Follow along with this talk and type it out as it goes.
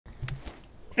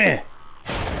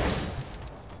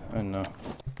Oh no.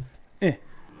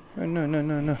 Oh no, no,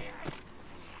 no, no.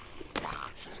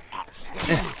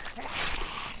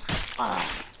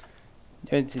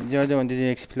 The other one didn't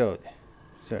explode.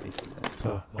 Sorry.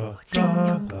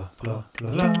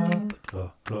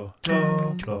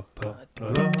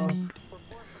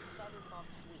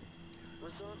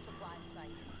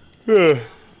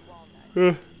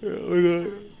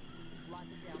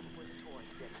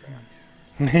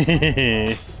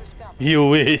 You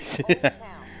wish.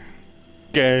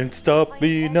 Can't stop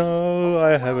me now,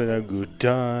 I having a good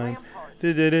time.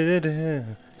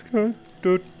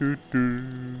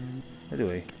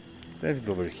 Anyway, let's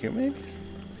go over here maybe?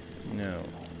 No.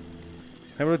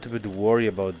 I'm a little bit worried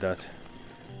about that.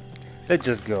 Let's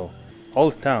just go.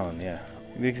 Old town, yeah.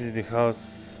 Visit the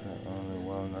house on the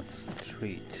Walnut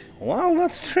Street.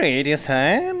 Walnut Street, you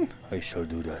saying? I shall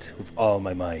do that with all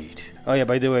my might. Oh yeah,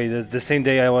 by the way, that's the same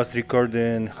day I was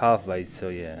recording Half-Life, so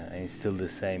yeah, I'm still the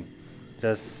same.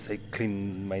 Just I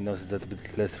clean my nose, is a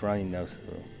bit less running now, so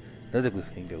that's a good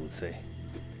thing, I would say.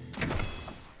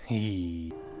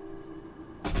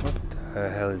 What the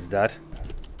hell is that?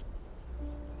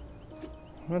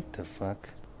 What the fuck?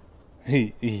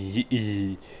 Okay,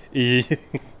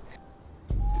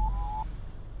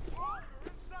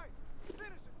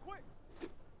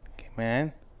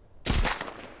 man.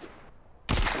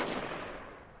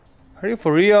 Are you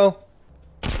for real?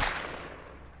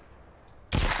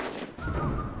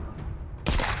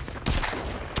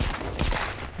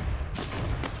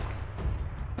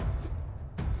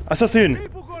 Assassin!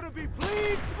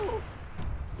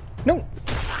 No!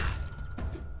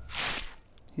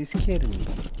 He's scared me.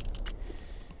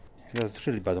 That was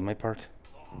really bad on my part.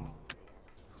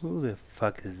 Who the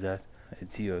fuck is that?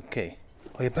 It's you, okay.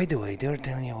 Oh yeah, by the way, they were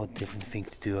telling me about different things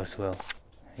to do as well.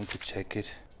 I need to check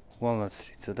it. Walnut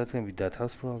Street, so that's gonna be that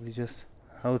house probably just.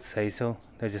 I would say so.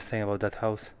 They're just saying about that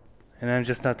house. And I'm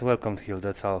just not welcomed here,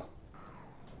 that's all.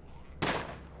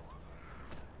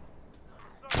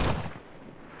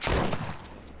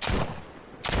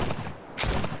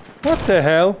 What the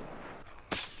hell?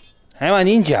 I'm a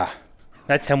ninja.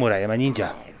 Not samurai, I'm a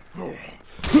ninja.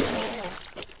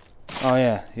 Oh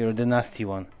yeah, you're the nasty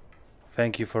one.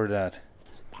 Thank you for that.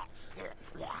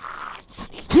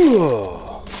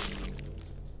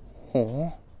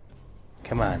 Oh,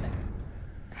 come on.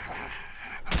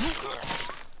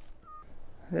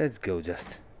 Let's go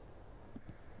just.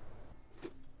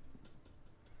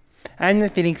 I'm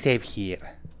not feeling safe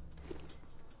here.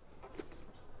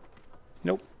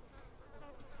 Nope.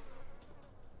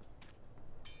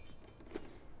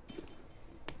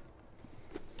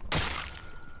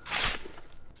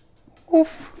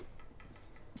 Oof.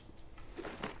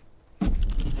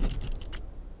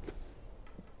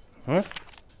 Huh?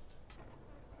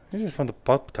 I just found a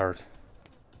Pop-Tart.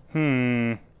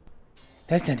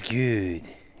 That's not good.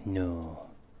 No.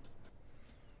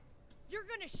 You're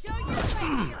gonna show your face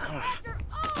here after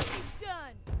all you've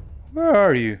done. Where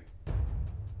are you?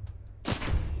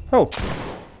 Oh.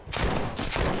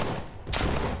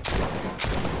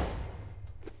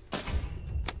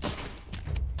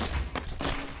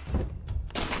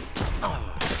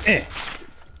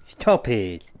 Stop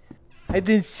it. I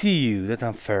didn't see you. That's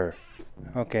unfair.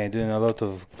 Okay, I'm doing a lot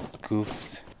of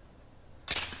goofs.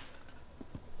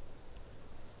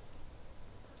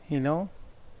 You know?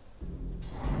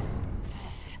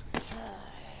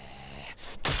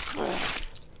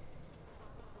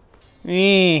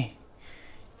 Me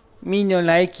no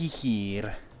like it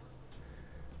here.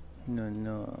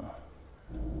 No.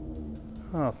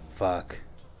 Oh fuck.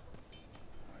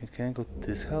 Wait, can I go to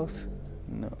this house?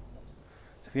 No.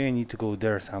 I think I need to go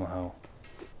there somehow.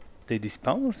 They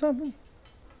despawn or something?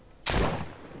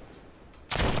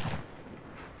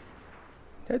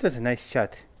 That was a nice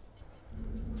shot.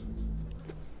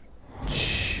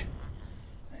 Shh.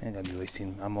 And I'll be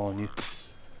wasting ammo on you.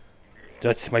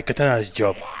 That's my katana's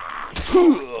job.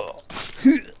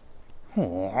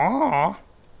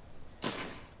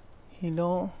 You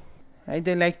know, I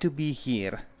don't like to be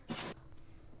here.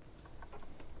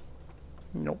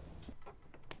 Nope.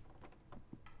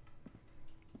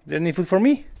 Is there any food for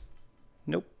me?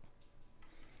 Nope.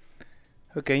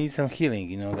 Okay, I need some healing,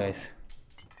 you know, guys.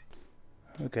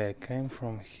 Okay, I came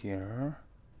from here.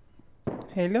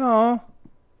 Hello?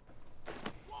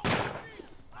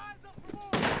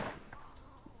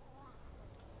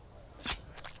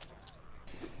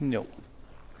 No.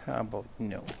 How about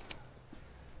no?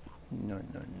 No.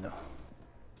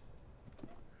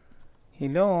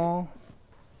 Hello?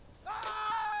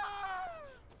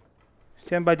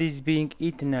 Somebody's being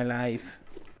eaten alive.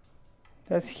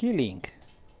 That's healing.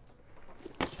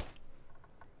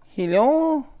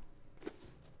 Hello?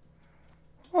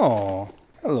 Oh,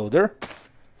 hello there.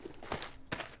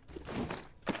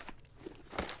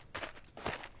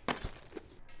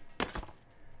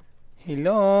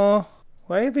 Hello?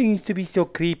 Why everything needs to be so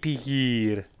creepy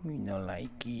here? We don't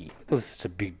like it. Those such a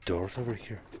big doors over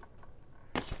here.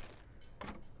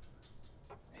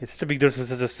 It's such a big door for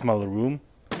such a small room.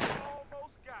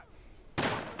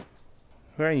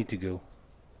 Where I need to go?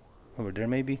 Over there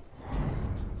maybe?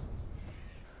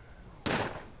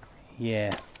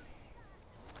 Yeah.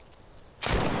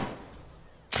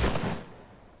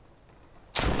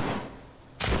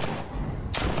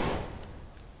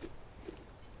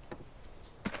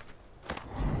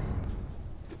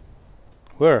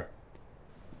 Where?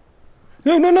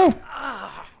 No, no, no!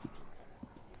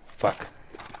 Fuck.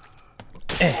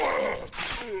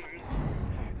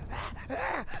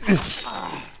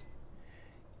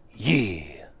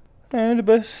 Yeah. And the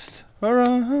best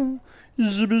around.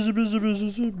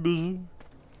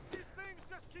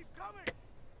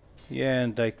 Yeah,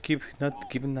 and I keep not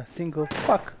giving a single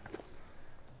fuck.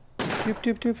 Tip,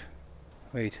 tip, tip.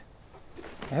 Wait.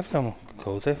 I have some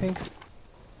codes, I think.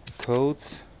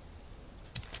 Codes.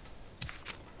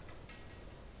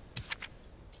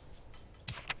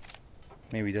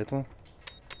 Maybe that one.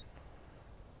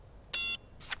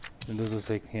 And those was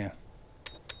like, yeah.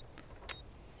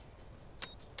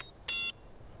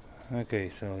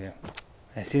 Okay, so yeah.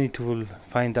 I still need to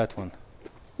find that one.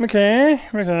 Okay,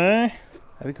 okay.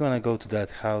 I think I wanna go to that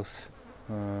house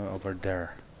over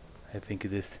there. I think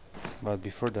it is. But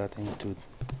before that, I need to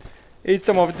eat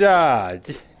some of that.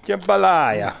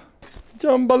 Jambalaya.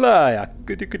 Jambalaya.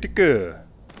 Good, good, good.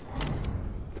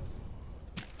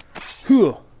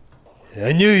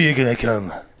 I knew you were gonna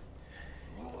come.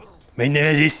 My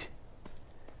name is.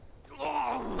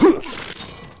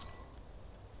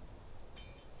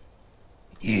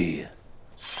 Yeah.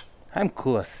 I'm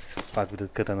cool as fuck with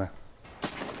that katana.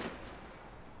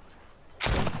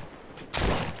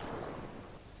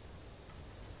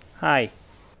 Hi.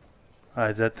 Ah,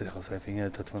 is that the house? I think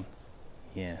that one.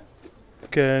 Yeah.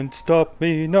 Can't stop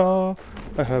me now.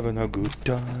 I'm having a good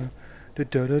time. Da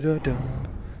da da da da.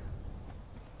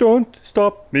 Don't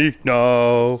stop me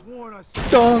now.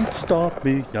 Don't stop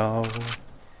me now.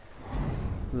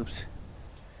 Oops.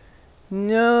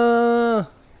 No.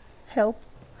 Help.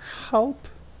 Help.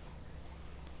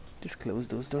 Just close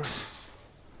those doors.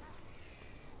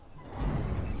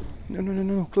 No, no, no,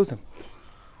 no. Close them.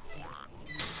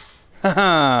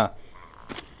 Haha.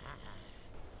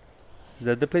 Is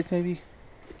that the place maybe?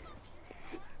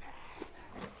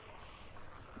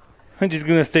 I'm just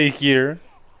gonna stay here.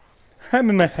 I'm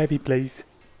in my happy place.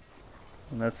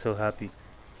 I'm not so happy.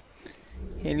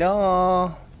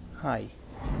 Hello. Hi.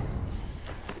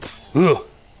 Ugh.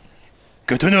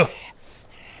 Katana.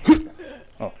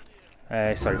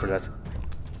 Oh, sorry for that.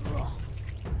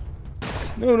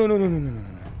 No, no, no, no, no, no, no.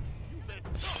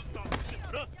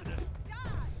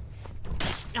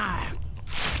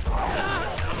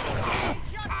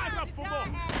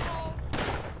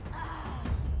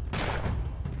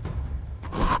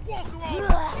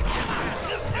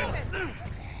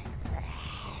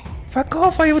 Fuck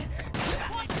off! I would.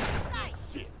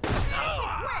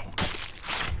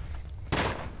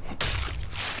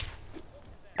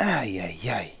 Ay, ay,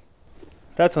 ay.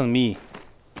 That's on me.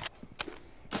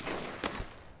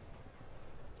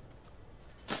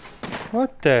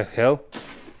 What the hell?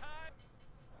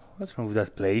 What's wrong with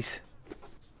that place?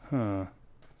 Huh.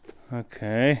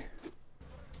 Okay.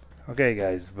 Okay,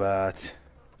 guys, but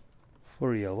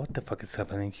for real, what the fuck is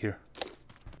happening here?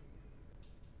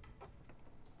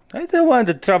 I don't want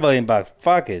the traveling back.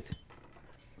 Fuck it.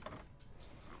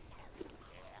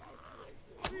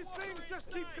 These things just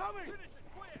keep coming.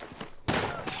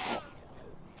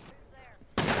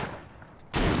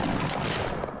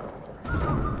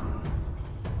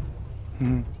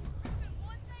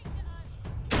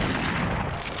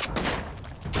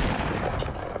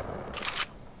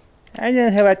 I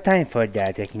don't have a time for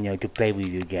that, like, you know, to play with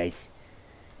you guys.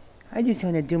 I just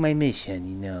want to do my mission,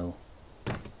 you know.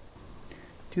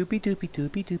 Doopy doopy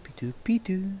doopy doopy doopy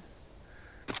doo.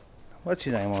 What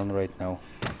should I on right now?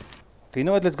 Okay, you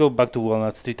know what? Let's go back to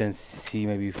Walnut Street and see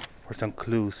maybe for some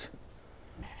clues.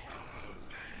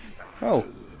 Oh.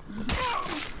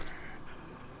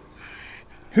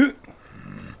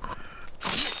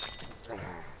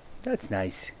 That's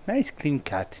nice. Nice clean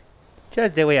cut.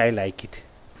 Just the way I like it.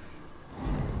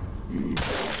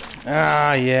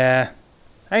 Ah, yeah.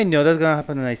 I know that's gonna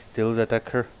happen when I still attack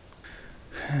her.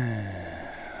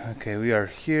 Okay, we are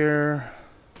here.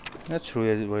 Not sure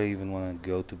where I even want to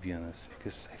go, to be honest,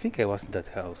 because I think I was in that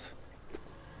house.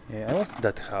 Yeah, I was in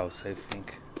that house, I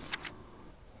think.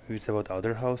 Maybe it's about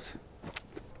other house.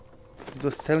 It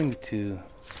was telling me to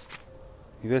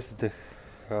invest the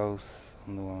house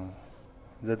on the one.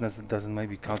 That doesn't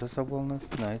maybe count as a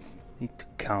Walnut? Nice. Need to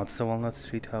count as a Walnut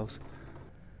Street house.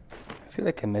 I feel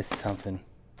like I missed something.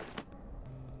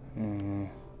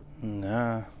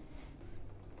 Nah.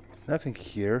 There's nothing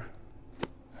here.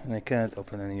 And I cannot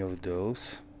open any of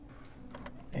those.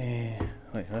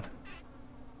 Wait, what?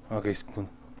 Okay, spoon.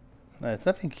 No, there's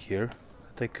nothing here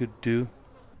that I could do.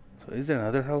 So is there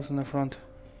another house in the front?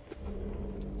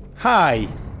 Hi!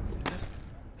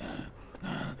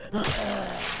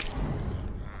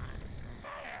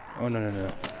 Oh no no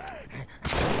no.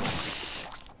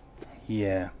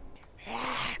 Yeah.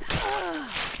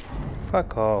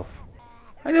 Fuck off.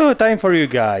 I don't have time for you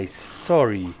guys.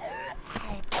 Sorry.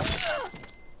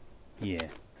 Yeah.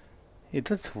 Yeah,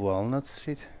 that's Walnut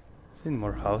Street. Is any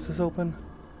more houses open?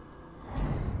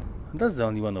 That's the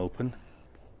only one open.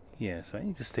 Yeah, so I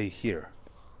need to stay here.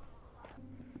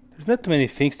 There's not too many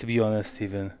things, to be honest,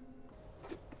 even.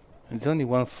 It's only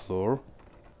one floor.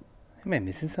 Am I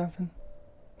missing something?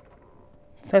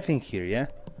 There's nothing here, yeah?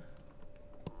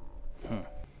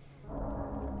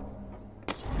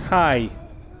 Hi!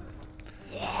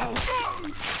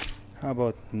 How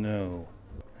about no?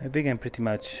 I think I'm pretty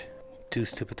much too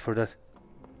stupid for that.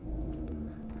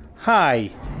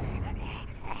 Hi!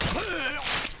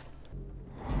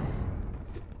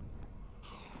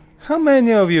 How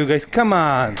many of you guys? Come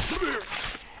on!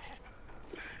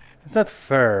 It's not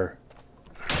fair.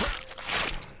 I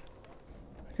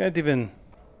can't even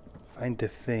find the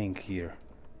thing here.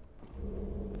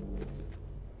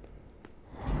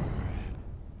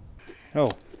 Oh.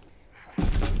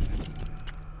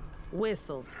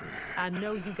 Whistles. I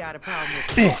know you got a problem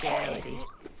with reality.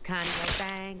 It's kind of your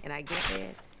thing, and I get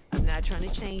that. I'm not trying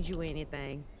to change you or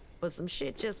anything, but some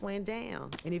shit just went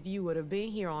down. And if you would have been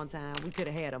here on time, we could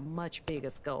have had a much bigger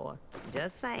score.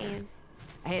 Just saying.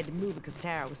 I had to move it because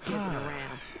Tara was slipping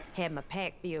around. Had my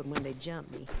pack filled when they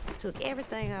jumped me. Took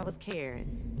everything I was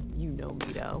carrying. You know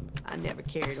me, though. I never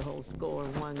carried a whole score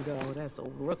in one go. That's a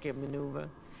rookie maneuver.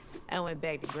 I went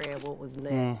back to grab what was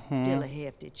left. Still a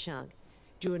hefty chunk.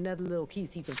 Drew another little key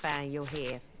so you can find your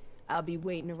half. I'll be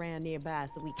waiting around nearby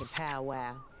so we can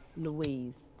powwow.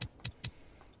 Louise.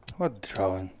 What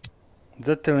drawing? Is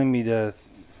that telling me that...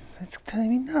 It's telling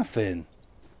me nothing.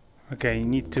 Okay, you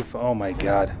need to... Oh my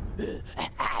god.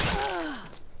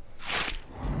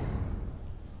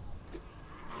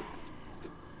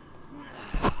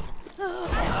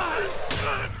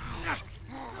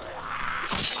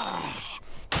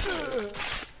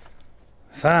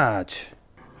 Fudge.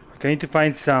 Okay, I need to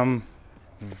find some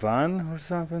van or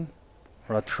something.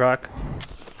 Or a truck.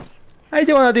 I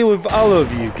don't want to deal with all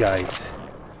of you guys.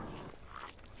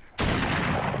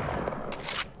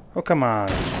 Oh, come on.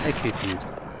 I hate you.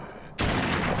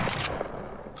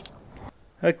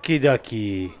 Okie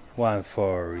dokie. One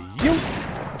for you.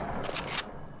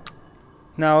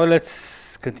 Now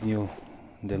let's continue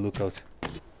the lookout.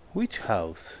 Which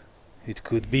house it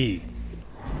could be?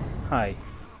 Hi.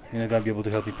 You're not gonna be able to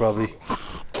help me probably.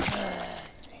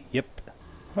 Yep.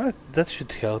 What? That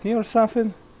should help me or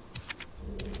something?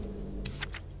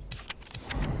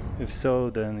 If so,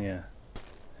 then yeah.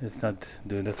 It's not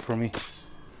doing that for me.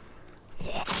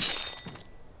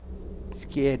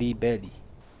 Scary belly.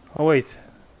 Oh wait.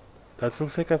 That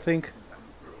looks like a thing.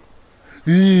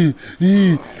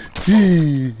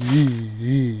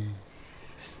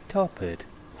 Stop it.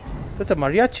 That's a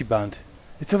mariachi band.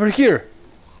 It's over here.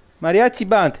 Mariachi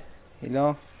band.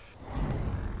 Hello.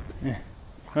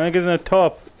 I get on the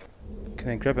top. Can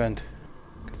I grab and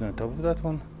get on the top of that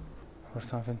one? Or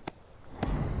something?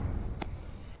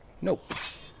 Nope.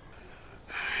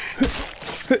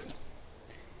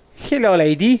 Hello,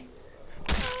 lady.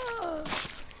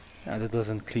 Ah, that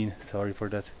wasn't clean. Sorry for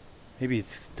that. Maybe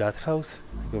it's that house?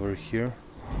 Like over here.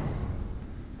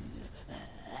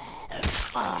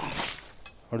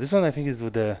 Or this one I think is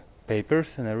with the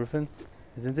papers and everything.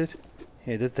 Isn't it?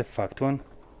 Yeah, that's the fact one.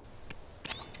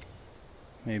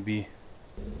 Maybe.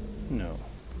 No.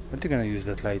 Aren't you gonna use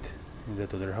that light in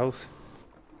that other house?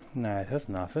 Nah, it has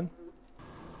nothing.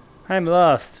 I'm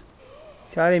lost.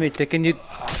 Sorry, mister, can you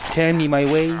tell me my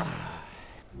way?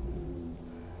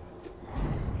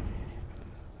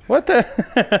 What the?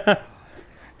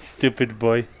 Stupid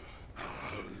boy.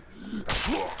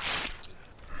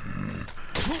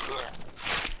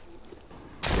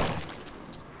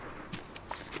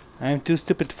 I'm too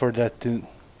stupid for that to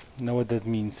know what that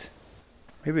means.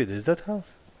 Maybe it is that house?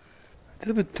 It's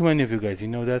a bit too many of you guys, you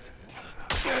know that?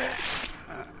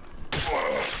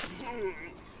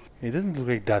 It doesn't look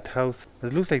like that house.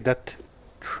 It looks like that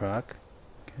truck.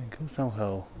 Can I go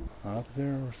somehow up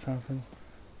there or something?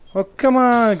 Oh, come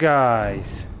on,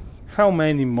 guys! How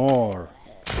many more?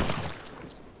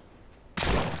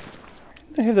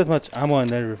 I don't have that much ammo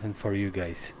and everything for you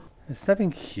guys. There's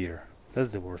nothing here.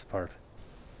 That's the worst part. Is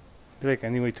there like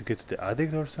any way to get to the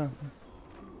attic or something?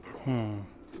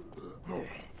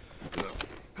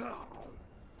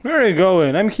 Where are you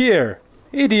going? I'm here!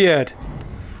 Idiot!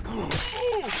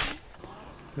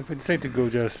 If I decide to go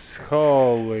just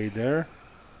hallway there...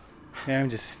 Yeah, I'm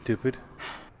just stupid.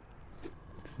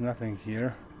 There's nothing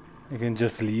here. I can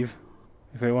just leave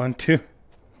if I want to.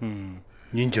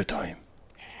 Ninja time.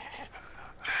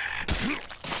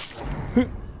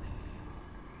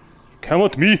 Come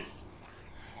at me!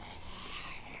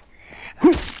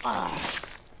 Hut!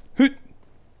 Hut!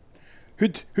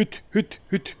 Hut! Hut! Hut!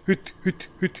 Hut! Hut!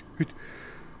 Hut! Hut!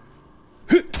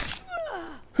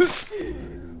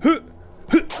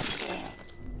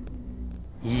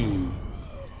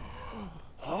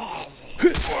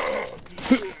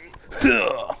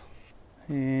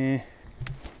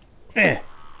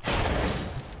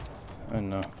 Oh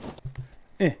no.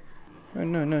 Oh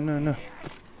no, no, no, no.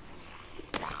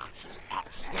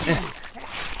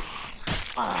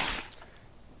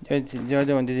 The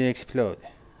other one didn't explode.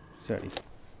 Sorry.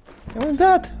 I want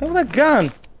that! I want a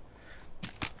gun!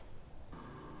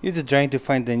 You're trying to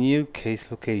find the new case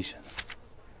location.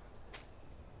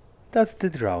 That's the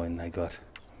drawing I got.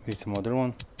 Here's some other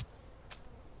one.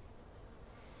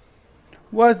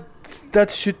 What that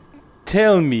should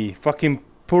tell me? Fucking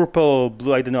purple,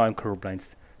 blue, I don't know, I'm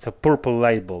colorblind. It's a purple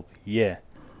light bulb, yeah.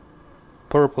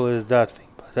 Purple is that thing,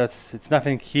 but it's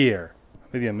nothing here.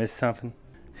 Maybe I missed something.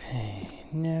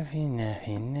 Nothing,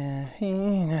 nothing,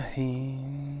 nothing,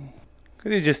 nothing.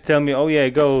 Could you just tell me, oh yeah,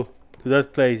 go to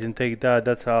that place and take that,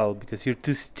 that's all, because you're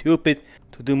too stupid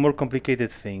to do more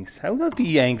complicated things. I will not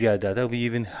be angry at that, I'll be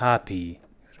even happy.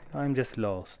 I'm just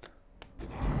lost.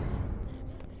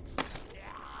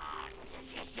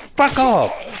 Fuck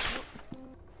off!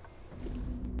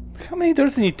 How many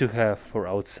doors do you need to have for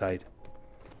outside?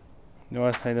 You know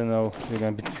what, I don't know if we're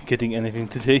gonna be getting anything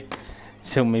today.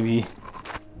 So maybe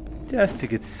just to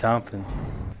get something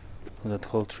for that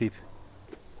whole trip.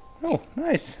 Oh,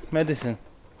 nice! Medicine.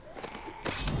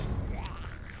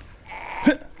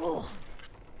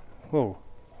 Whoa,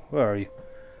 where are you?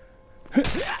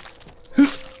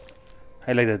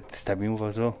 I like that stabbing move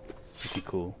as well. It's pretty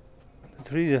cool.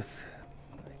 But really, I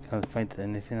can't find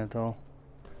anything at all.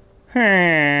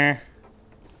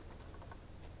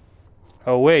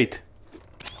 Oh wait!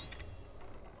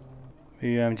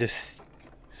 Maybe I'm just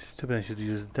stupid. I should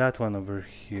use that one over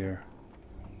here.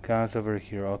 Guns over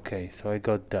here. Okay, so I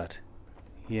got that.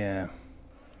 Yeah.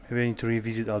 Maybe I need to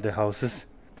revisit all the houses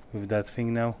with that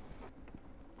thing now.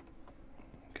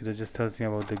 Okay, that just tells me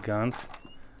about the guns.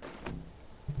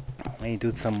 I need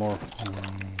to do some more.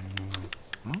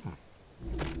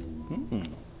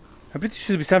 I bet it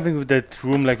should be something with that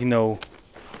room, like, you know,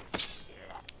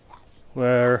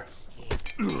 where...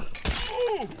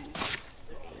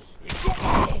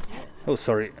 Oh,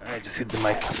 sorry, I just hit the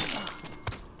mic.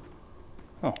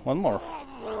 Oh, one more.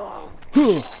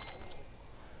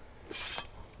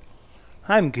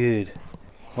 I'm good.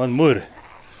 One more.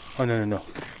 Oh, no, no, no.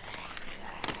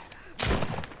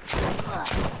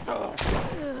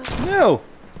 No!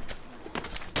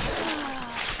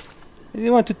 I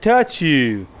didn't want to touch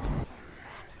you.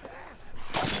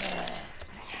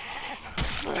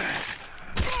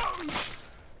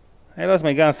 I lost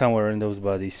my gun somewhere in those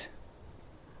bodies.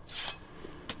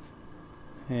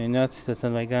 That's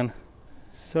not my gun.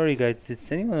 Sorry guys, did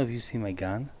any one of you see my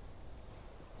gun?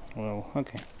 Well,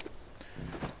 okay.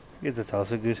 I guess that's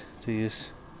also good to use.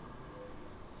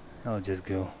 I'll just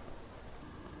go.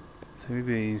 So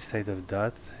maybe inside of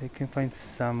that I can find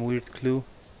some weird clue.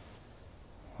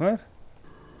 What?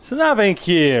 There's nothing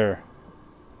here!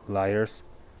 Liars.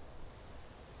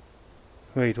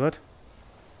 Wait, what?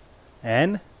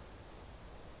 N?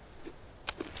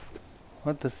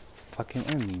 What does fucking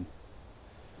N mean?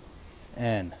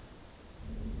 N.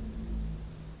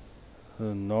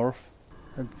 The north?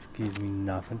 That gives me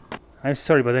nothing. I'm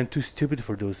sorry, but I'm too stupid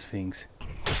for those things.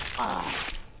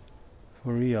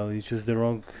 For real, you chose the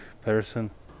wrong person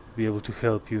to be able to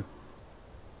help you.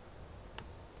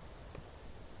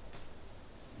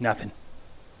 Nothing.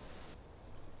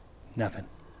 Nothing.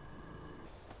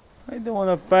 I don't want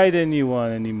to fight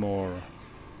anyone anymore.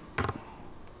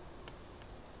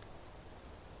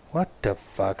 What the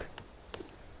fuck?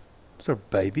 Those are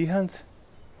baby hands?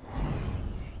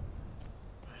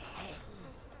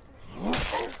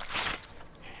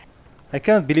 I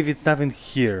cannot believe it's nothing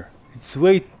here. It's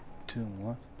way too...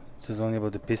 What? It's just only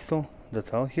about the pistol?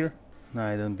 That's all here? No,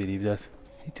 I don't believe that.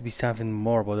 There need to be something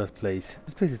more about that place.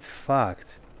 This place is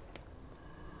fucked.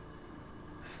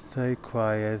 Stay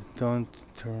quiet. Don't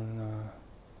turn.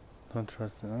 Don't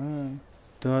trust. Do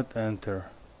not enter.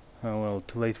 Oh well,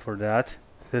 too late for that.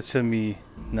 That should be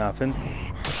nothing.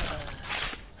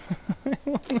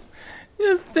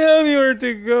 Just tell me where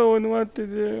to go and what to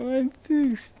do. I'm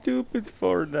too stupid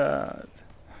for that.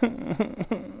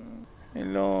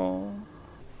 Hello.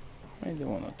 I don't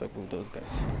want to talk with those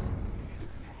guys.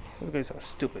 Those guys are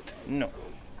stupid. No.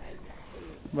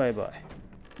 Bye bye.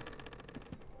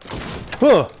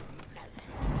 Oh!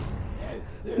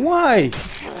 Why?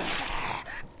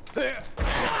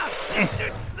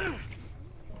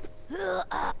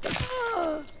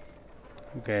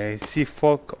 Okay, I see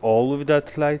fog all with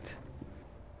that light.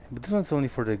 But this one's only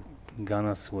for the gun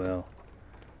as well.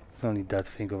 It's only that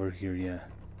thing over here, yeah.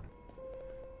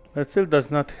 But still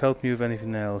does not help me with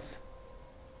anything else.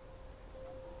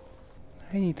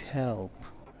 I need help.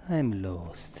 I'm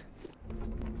lost.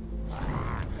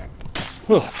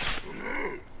 Oh.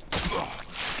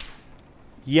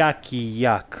 Yucky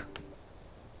yuck.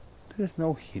 There's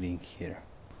no healing here.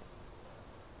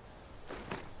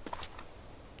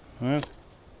 Well,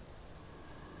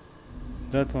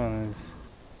 that one is...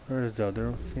 Where is the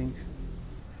other thing?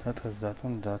 That has that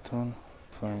one.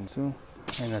 Fine too.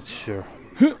 I'm not sure.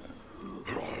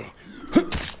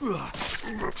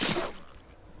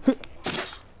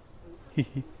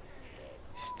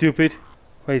 Stupid.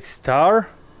 Wait, star?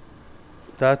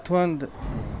 That one?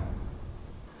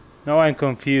 Now I'm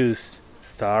confused.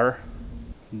 Star?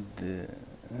 You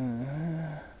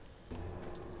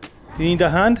need a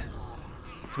hand?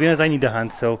 To be honest, I need a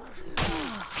hand, so...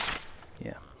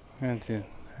 Yeah. And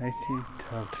I see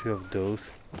all three of those.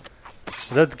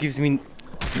 That gives me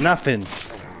nothing.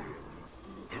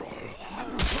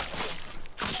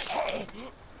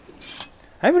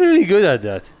 I'm really good at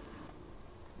that.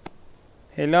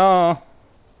 Hello.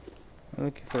 I'm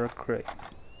looking for a crate.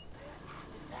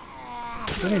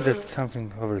 Maybe that's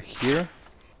something over here.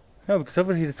 No, because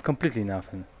over here it's completely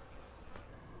nothing.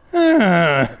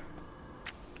 Ah.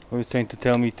 Are you trying to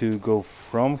tell me to go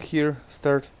from here?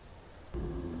 Start.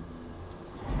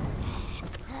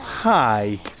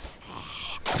 Hi.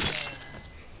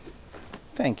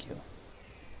 Thank you.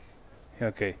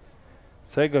 Okay.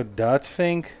 So I got that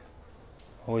thing.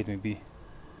 Oh wait, maybe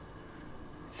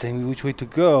it's telling me which way to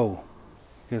go.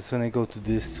 Because when I go to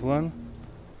this one,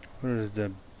 where is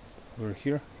the... over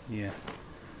here? Yeah.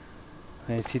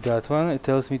 And I see that one, it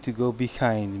tells me to go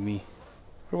behind me.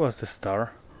 Where was the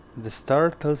star? The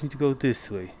star tells me to go this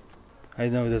way. I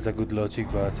know that's a good logic,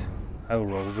 but I'll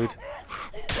roll with it.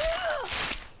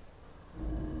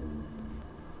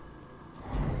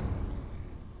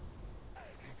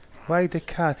 Why the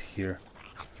cat here?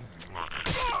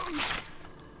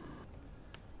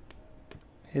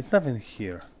 It's nothing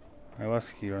here. I was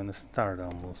here on the start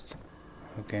almost.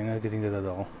 Okay, I'm not getting that at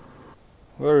all.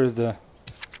 Where is the...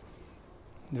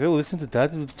 If I would listen to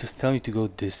that, it would just tell me to go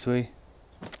this way.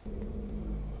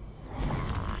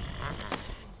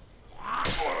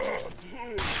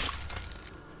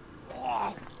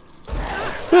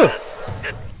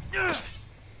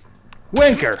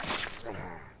 Wanker!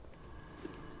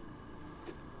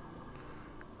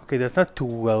 Okay, that's not too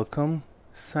welcome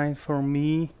sign for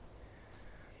me.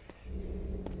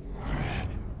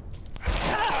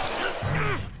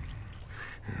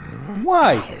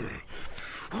 Why?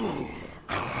 Oh.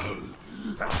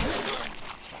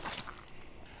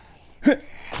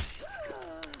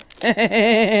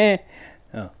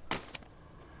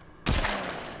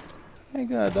 I'm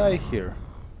gonna die here.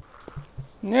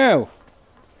 No!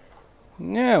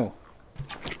 No!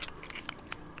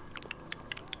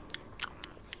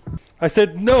 I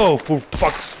said no, for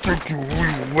fuck's sake, you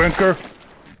wanker!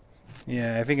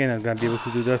 Yeah, I think I'm not gonna be able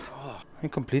to do that. I'm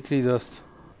completely lost.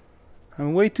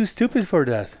 I'm way too stupid for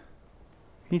that. I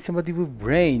need somebody with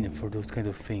brain for those kind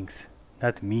of things.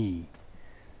 Not me.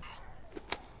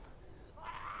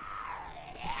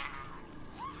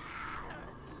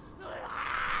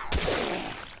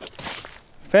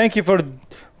 Thank you for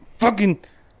fucking...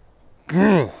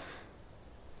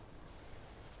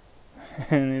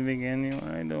 Anything anymore?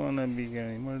 I don't wanna be here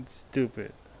anymore. It's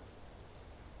stupid.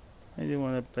 I don't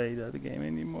wanna play that game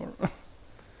anymore.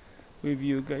 With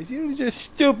you guys. You're just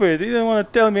stupid. You don't wanna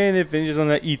tell me anything, you just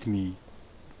wanna eat me.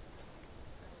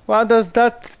 What does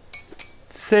that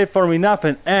say for me?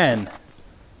 Nothing. N.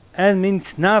 N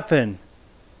means nothing.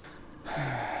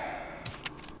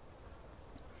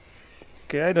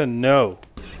 Okay, I don't know.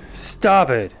 Stop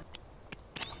it.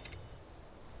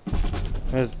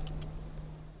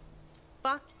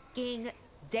 Fucking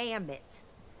damn it.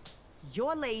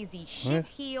 Your lazy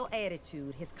shit-heel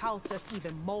attitude has cost us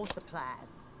even more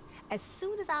supplies. As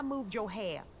soon as I moved your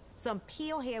hair, some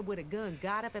peel-head with a gun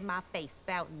got up in my face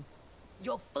spouting,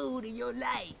 "Your food and your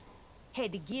life."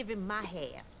 Had to give him my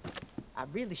half. I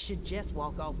really should just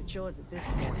walk off with yours at this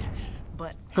point.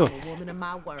 But I'm a woman of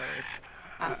my word.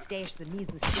 I stashed the mise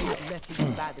en scènes left for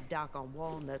you by the dock on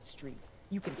Walnut Street.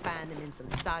 You can find them in some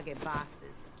soggy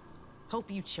boxes. Hope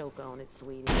you choke on it,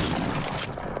 sweetie.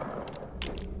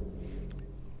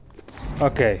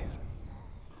 Okay.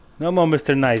 No more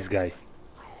Mr. Nice Guy.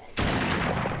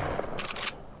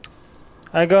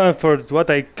 I'm going for what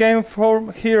I came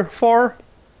here for,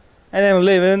 and I'm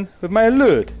leaving with my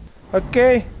loot.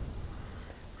 Okay?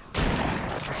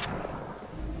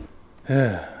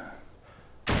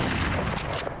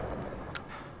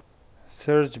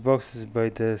 Search boxes by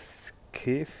the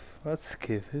skiff. What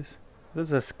skiff is? What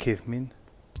does a skiff mean?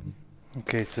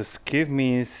 Okay, so skiff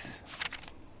means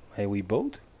a wee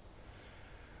boat.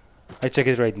 I check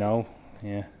it right now.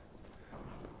 Yeah.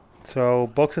 So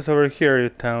boxes over here, you're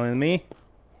telling me?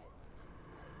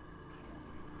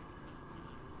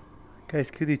 Guys,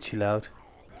 could you chill out?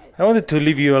 I wanted to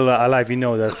leave you alive, you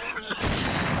know that.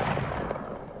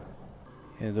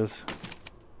 Yeah, those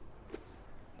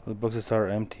boxes are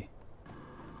empty.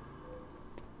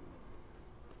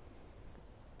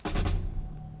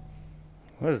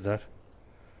 What is that?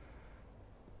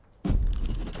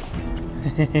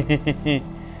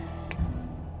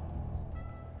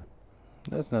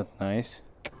 That's not nice.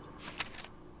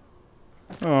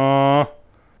 Aww.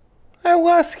 I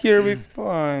was here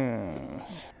before. I'm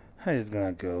just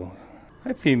gonna go.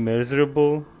 I feel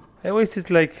miserable. I wasted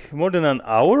like more than an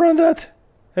hour on that.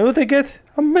 And what I get?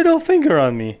 A middle finger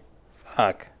on me.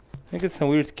 Fuck. I get some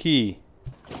weird key.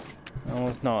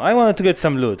 Oh, no, I wanted to get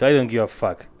some loot. I don't give a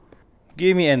fuck.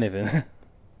 Give me anything.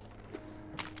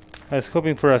 I was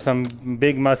hoping for some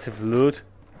big massive loot.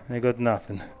 And I got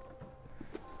nothing.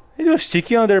 It was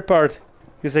cheeky on their part.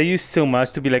 Because I used so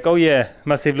much to be like, oh yeah,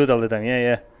 massive loot all the time. Yeah,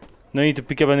 yeah. No need to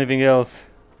pick up anything else.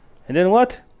 And then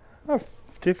what? Oh,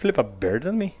 they flip a bird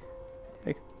on me?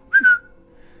 Like,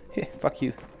 yeah, fuck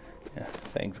you. Yeah,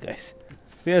 thanks guys.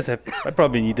 Yes, I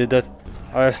probably needed that.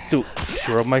 I was too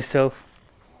sure of myself.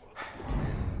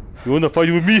 You wanna fight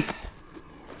with me?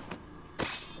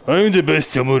 I'm the best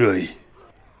samurai.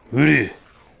 Hurry.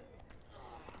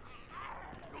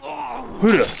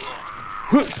 Hurry.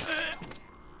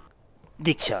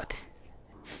 Dick shot.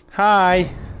 Hi.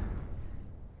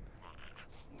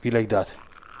 Be like that.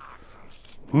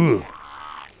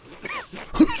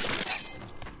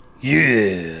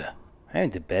 Yeah. I'm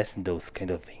the best in those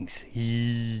kind of things.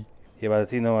 Yeah,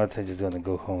 but you know what? I just wanna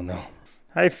go home now.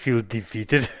 I feel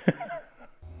defeated.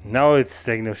 Now it's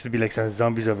like there should be like some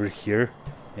zombies over here.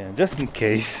 Yeah, just in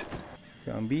case.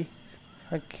 Zombie.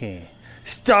 Okay.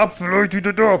 Stop flying to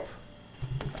the top!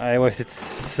 I wasted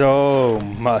so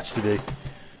much today.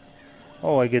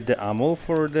 Oh, I get the ammo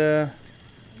for that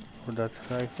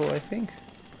rifle, I think.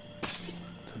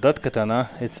 So that katana,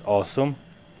 it's awesome.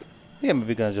 Yeah,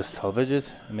 maybe gonna just salvage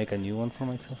it and make a new one for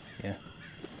myself. Yeah.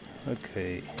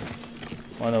 Okay.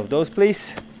 One of those,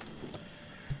 please.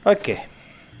 Okay.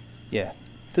 Yeah.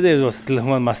 Today was still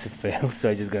one massive fail, so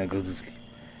I'm just gonna go to sleep.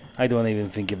 I don't wanna even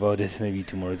think about it. Maybe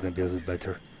tomorrow is gonna be a little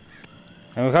better.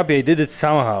 I'm happy I did it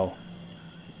somehow.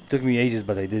 It took me ages,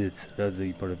 but I did it. So that's the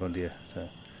important part, yeah. So,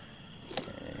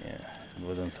 yeah.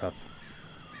 Bottoms up.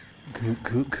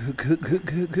 Good.